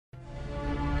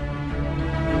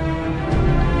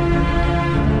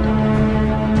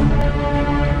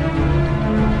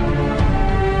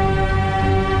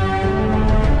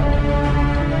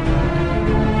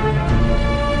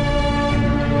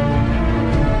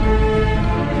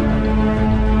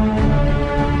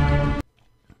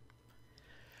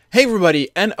Hey everybody,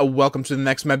 and welcome to the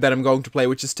next map that I'm going to play,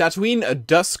 which is Tatooine, a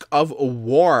Dusk of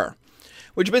War.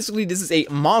 Which basically, this is a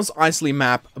Mos Eisley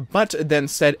map, but then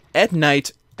set at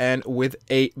night and with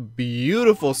a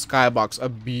beautiful skybox, a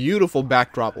beautiful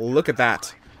backdrop. Look at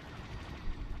that.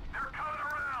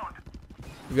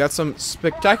 We've got some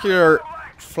spectacular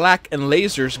flak and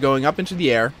lasers going up into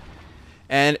the air.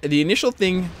 And the initial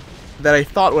thing that I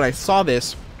thought when I saw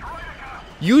this,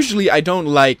 usually I don't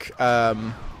like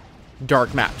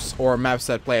dark maps or maps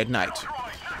that play at night,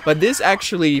 but this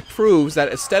actually proves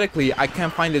that aesthetically I can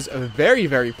find this very,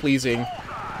 very pleasing.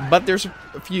 But there's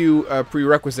a few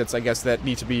prerequisites, I guess, that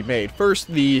need to be made. First,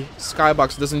 the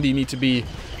skybox does indeed need to be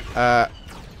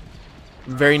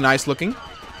very nice looking,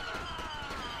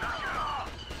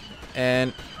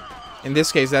 and in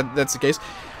this case that's the case.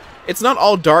 It's not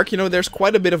all dark, you know, there's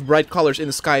quite a bit of bright colors in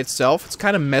the sky itself. It's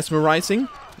kind of mesmerizing.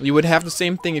 You would have the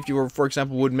same thing if you were, for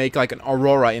example, would make like an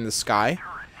aurora in the sky.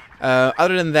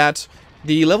 Other than that,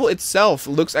 the level itself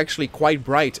looks actually quite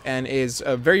bright and is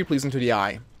very pleasing to the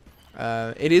eye.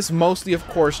 It is mostly, of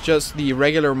course, just the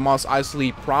regular Mos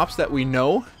Eisley props that we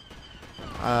know.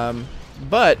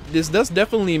 But this does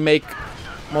definitely make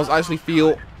Mos Eisley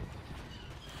feel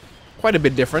quite a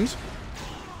bit different.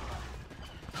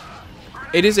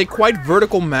 It is a quite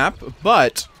vertical map,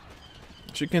 but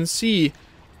as you can see,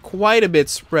 quite a bit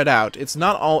spread out. It's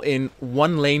not all in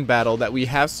one lane battle that we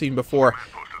have seen before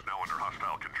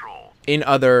in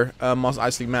other Mos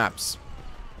Eisley maps.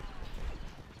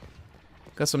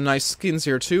 Got some nice skins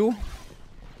here too.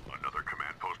 Another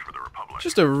command post for the Republic.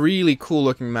 Just a really cool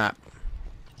looking map.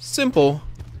 Simple,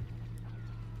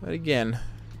 but again,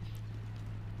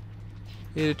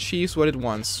 it achieves what it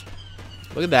wants.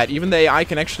 Look at that, even the AI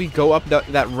can actually go up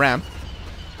that ramp.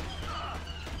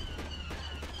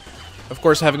 Of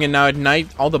course, having it now at night,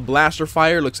 all the blaster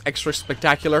fire looks extra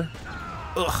spectacular.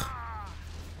 Ugh.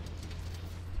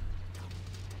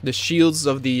 The shields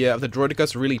of the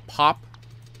droidicas really pop.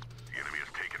 The enemy has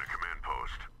taken a command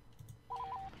post.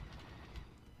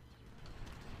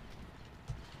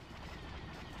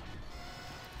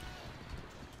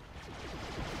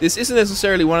 This isn't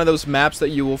necessarily one of those maps that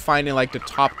you will find in like the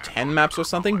top 10 maps or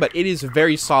something, but it is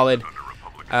very solid.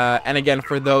 And again,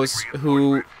 for those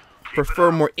who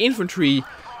prefer more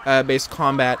infantry-based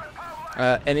combat,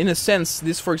 and in a sense,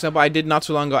 this, for example, I did not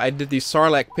too long ago. I did the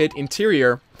Sarlacc pit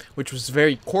interior, which was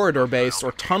very corridor-based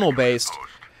or tunnel-based.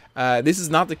 This is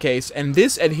not the case, and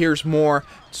this adheres more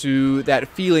to that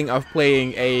feeling of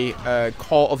playing a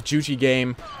Call of Duty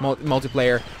game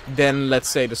multiplayer than, let's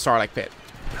say, the Sarlacc pit.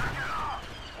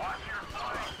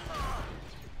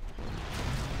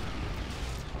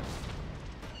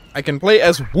 I can play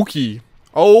as Wookie.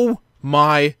 Oh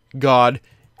my god.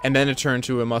 And then it turned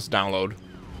to a must download.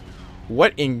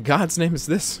 What in God's name is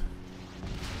this?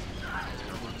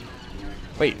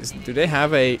 Wait, do they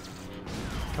have a...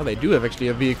 Oh, they do have actually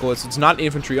a vehicle. It's not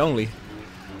infantry only.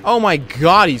 Oh my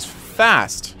god, he's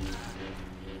fast.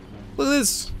 Look at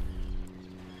this.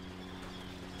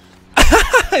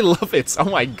 I love it. Oh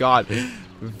my god.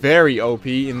 Very OP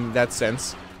in that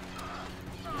sense.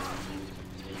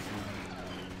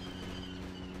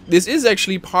 This is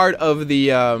actually part of the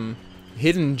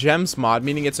Hidden Gems mod,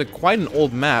 meaning it's quite an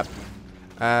old map.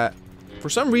 For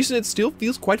some reason, it still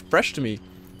feels quite fresh to me.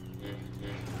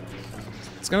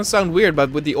 It's gonna sound weird,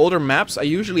 but with the older maps, I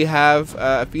usually have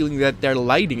a feeling that their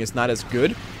lighting is not as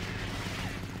good.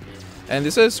 And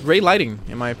this has great lighting,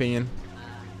 in my opinion.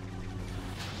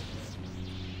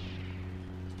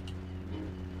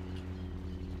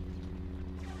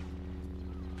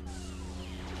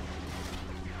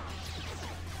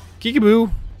 Kickaboo!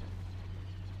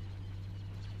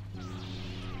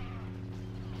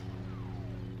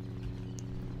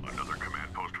 Another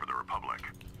command post for the Republic.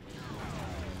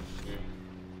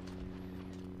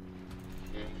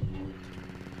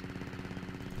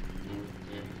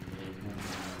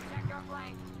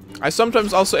 I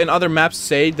sometimes also in other maps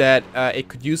say that it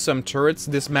could use some turrets.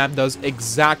 This map does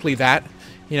exactly that.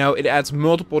 You know, it adds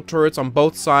multiple turrets on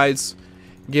both sides,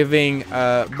 giving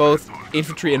both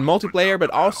infantry and multiplayer, but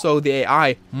also the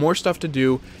AI more stuff to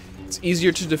do. It's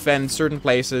easier to defend certain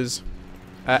places,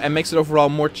 and makes it overall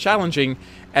more challenging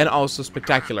and also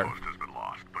spectacular. Post has been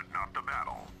lost, but not the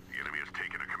battle. The enemy has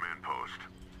taken a command post.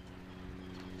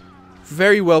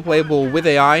 Very well playable with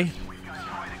AI.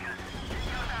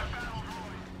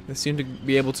 They seem to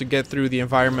be able to get through the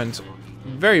environment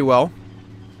very well.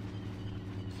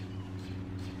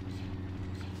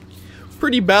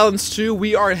 Pretty balanced too.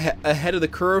 We are ahead of the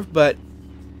curve, but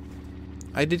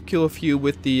I did kill a few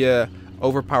with the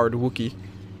overpowered Wookiee.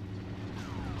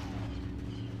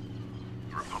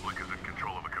 The Republic is in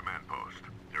control of a command post.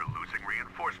 They're losing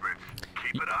reinforcements.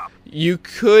 You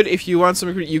could, if you want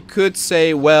some, you could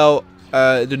say, well,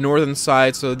 the northern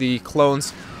side, so the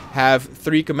clones have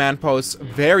 3 command posts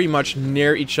very much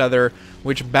near each other,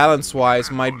 which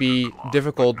balance-wise might be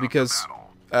difficult because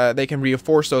they can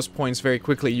reinforce those points very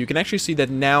quickly. You can actually see that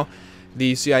now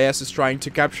the CIS is trying to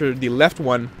capture the left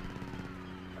one,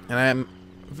 and I'm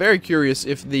very curious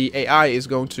if the AI is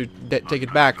going to take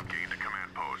it back.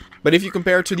 But if you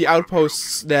compare to the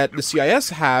outposts that the CIS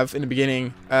have in the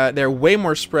beginning, they're way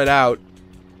more spread out,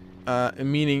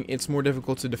 meaning it's more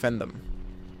difficult to defend them.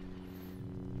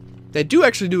 They do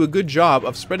actually do a good job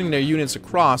of spreading their units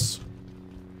across.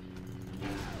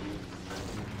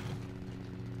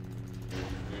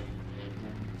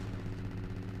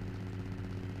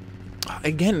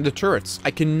 Again, the turrets.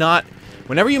 I cannot...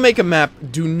 Whenever you make a map,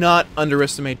 do not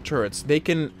underestimate turrets. They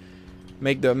can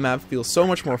make the map feel so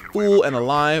much more full and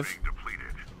alive.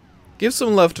 Give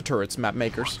some love to turrets, map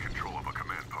makers.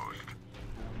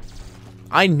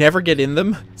 I never get in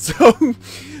them, so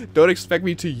don't expect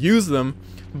me to use them,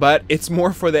 but it's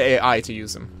more for the AI to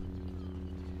use them.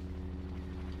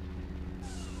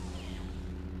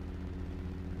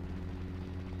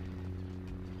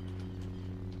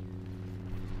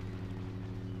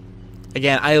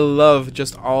 Again, I love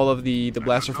just all of the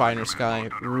blaster fire in the sky.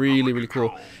 Really, really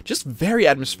cool. Just very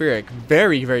atmospheric.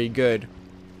 Very, very good.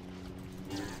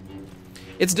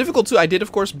 It's difficult too. I did,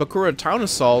 of course, Bakura Town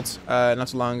Assault not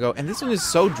too long ago, and this one is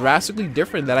so drastically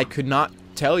different that I could not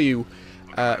tell you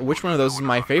which one of those is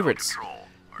my favorites.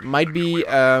 Might be,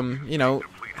 you know,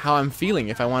 how I'm feeling.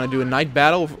 If I want to do a night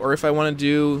battle, or if I want to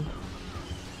do,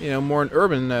 you know, more an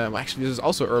urban. Actually, this is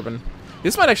also urban.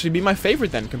 This might actually be my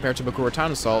favorite then, compared to Bakura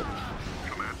Town Assault.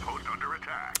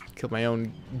 Killed my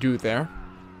own dude there.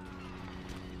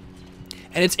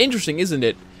 And it's interesting, isn't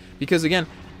it? Because again,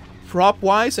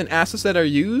 prop-wise and assets that are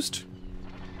used,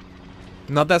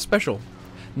 not that special.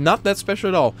 Not that special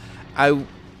at all.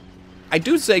 I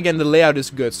do say again the layout is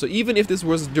good. So even if this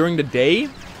was during the day,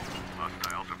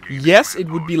 yes, it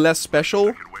would be less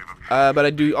special. But I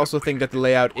do also think that the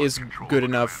layout is good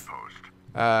enough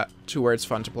to where it's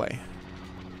fun to play.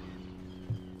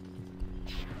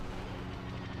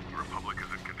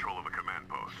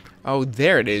 Oh,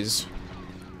 there it is.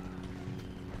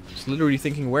 Just literally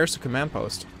thinking, where's the command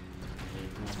post?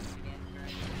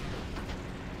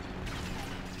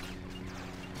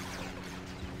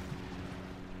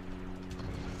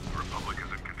 Republic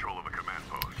is in control of a command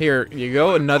post. Here you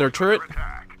go, another turret.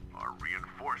 Our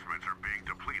reinforcements are being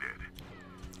depleted.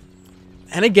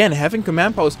 And again, having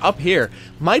command posts up here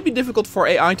might be difficult for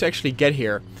AI to actually get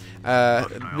here.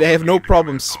 They have no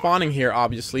problem spawning here,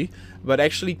 obviously. But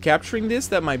actually capturing this,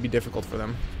 that might be difficult for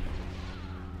them.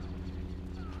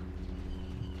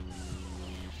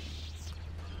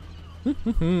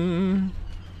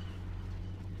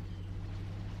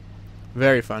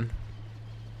 Very fun.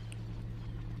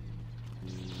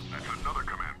 That's another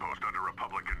command post under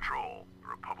Republic control. The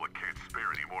Republic can't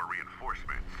spare any more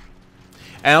reinforcements.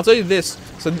 And I'll tell you this,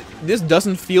 so this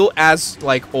doesn't feel as,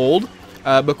 like, old.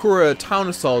 Bakura Town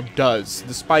Assault does,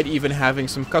 despite even having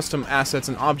some custom assets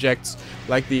and objects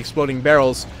like the exploding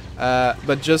barrels,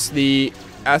 but just the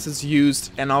assets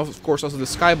used and of course also the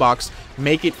skybox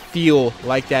make it feel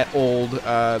like that old,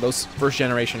 those first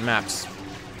generation maps.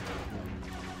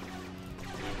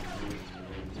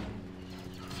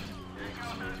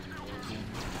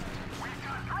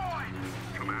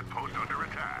 Command post under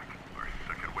attack. Our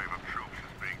second wave of troops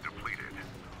is being depleted.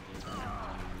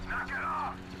 Knock it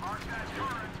off!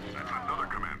 That's another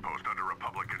command post under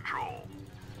Republic control.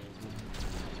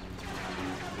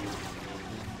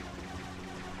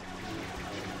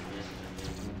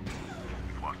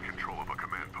 We've lost control of a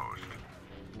command post.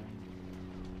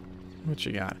 What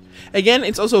you got? Again,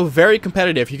 it's also very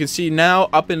competitive. You can see now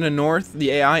up in the north,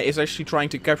 the AI is actually trying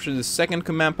to capture the second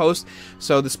command post.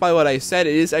 So despite what I said,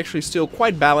 it is actually still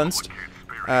quite balanced.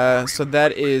 So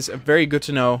that is very good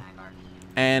to know.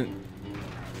 And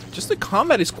just the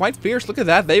combat is quite fierce. Look at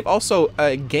that. They've also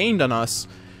gained on us.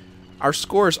 Our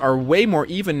scores are way more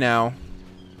even now.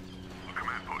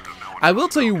 I will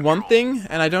tell you one thing,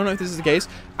 and I don't know if this is the case.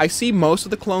 I see most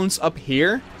of the clones up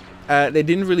here. They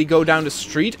didn't really go down the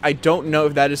street. I don't know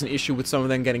if that is an issue with some of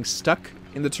them getting stuck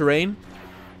in the terrain.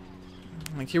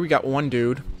 Like here we got one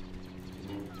dude.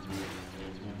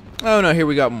 Oh no, here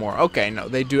we got more. Okay, no,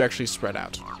 they do actually spread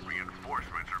out. Our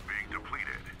reinforcements are being depleted.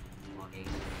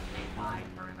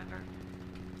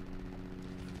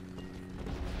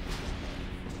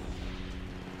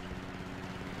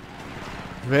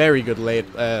 Very good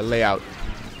layout.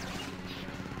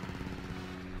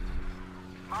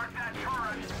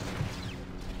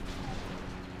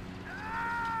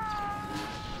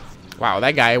 Wow,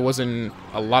 that guy was in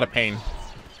a lot of pain.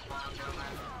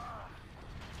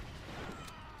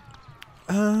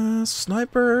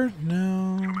 Sniper?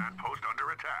 No. Command post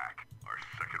under attack. Our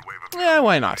second wave of Yeah,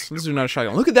 why not? Let's do another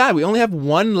shotgun. Look at that, we only have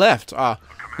one left. Ah,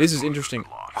 this is interesting.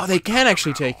 Oh, they can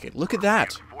actually take it. Look at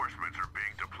that. reinforcements are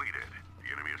being depleted.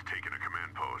 The enemy has taken a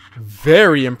command post.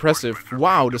 Very impressive.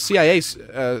 Wow, the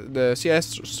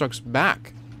CIS strikes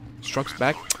back. Strikes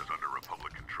back. Is under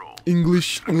Republic control.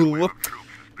 English.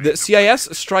 The CIS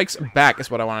strikes back is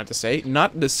what I wanted to say,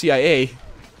 not the CIA.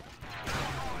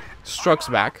 Strikes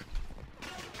back.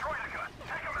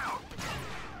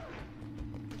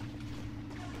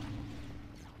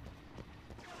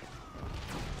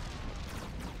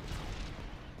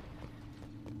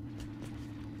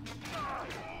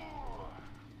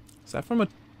 Is that from a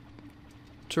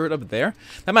turret up there?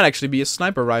 That might actually be a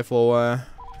sniper rifle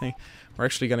thing. We're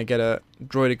actually gonna get a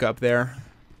droidic up there.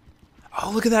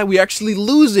 Oh, look at that. We're actually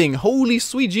losing. Holy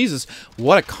sweet Jesus.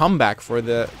 What a comeback for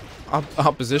the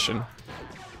opposition.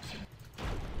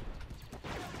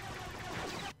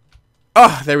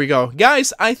 Oh, there we go.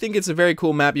 Guys, I think it's a very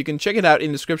cool map. You can check it out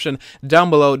in the description down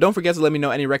below. Don't forget to let me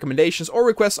know any recommendations or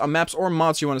requests on maps or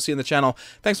mods you want to see on the channel.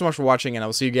 Thanks so much for watching, and I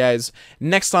will see you guys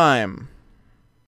next time.